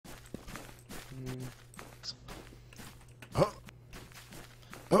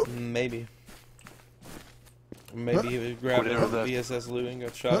Maybe. Maybe he was grabbing the VSS loot and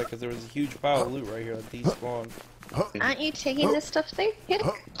got shot at because there was a huge pile of loot right here that despawned. Aren't you taking this stuff there?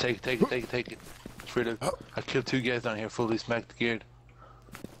 Yeah. Take it. Frida, I killed 2 guys down here, fully smacked geared.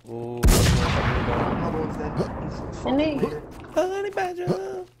 Ooh, Another one's dead. He's fucking Indeed. weird. honey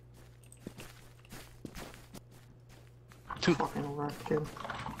badger. 2. Fucking rat kid.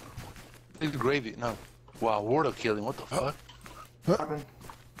 He's gravy. No. Wow, Wardo killed him. What the fuck? Happened.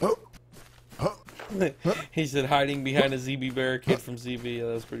 He said hiding behind a ZB barricade from ZB. Yeah,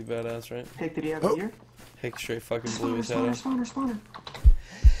 that was pretty badass, right? Hey, did he have a gear? Hick straight fucking blew his head Spawner, off. spawner.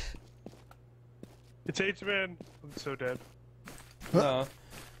 It's Hman. I'm so dead. No,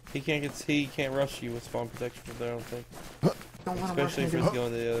 he can't rush you with spawn protection from there. I don't think, Don't let him especially if rush he's me,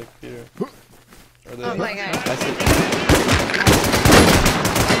 going to the other computer. Or the, Oh my god. I said,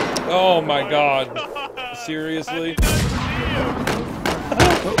 oh my god! Seriously?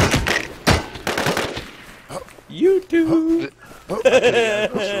 YouTube.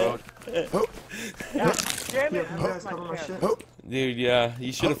 Damn Yo, it! can you guys cover my shit? Dude, yeah,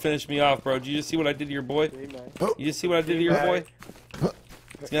 you should have finished me off, bro. Did you just see what I did to your boy? You just see what I did to your boy?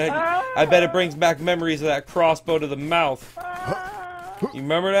 I bet it brings back memories of that crossbow to the mouth. You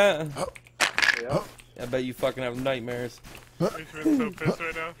remember that? Yeah. I bet you fucking have nightmares. Hman's so pissed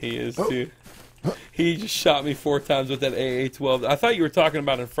right now. He is too. He just shot me 4 times with that AA-12. I thought you were talking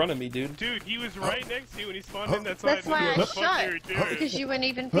about in front of me, dude. Dude, he was right next to you when he spawned in. That's That's why I I knew what the fuck shot. you were doing. Because you weren't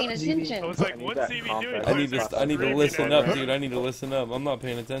even paying I attention. was like, what's he doing? I need to listen up, dude. I need to listen up. I'm not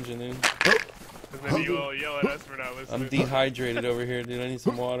paying attention, dude. And then you all yell at us for not listening. I'm dehydrated over here, dude. I need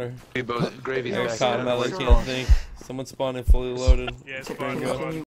some water. Hey, Bo, gravy's Eric back. Cottonmouth, I can't think. Someone spawned in fully loaded. Yeah, Can spawn. you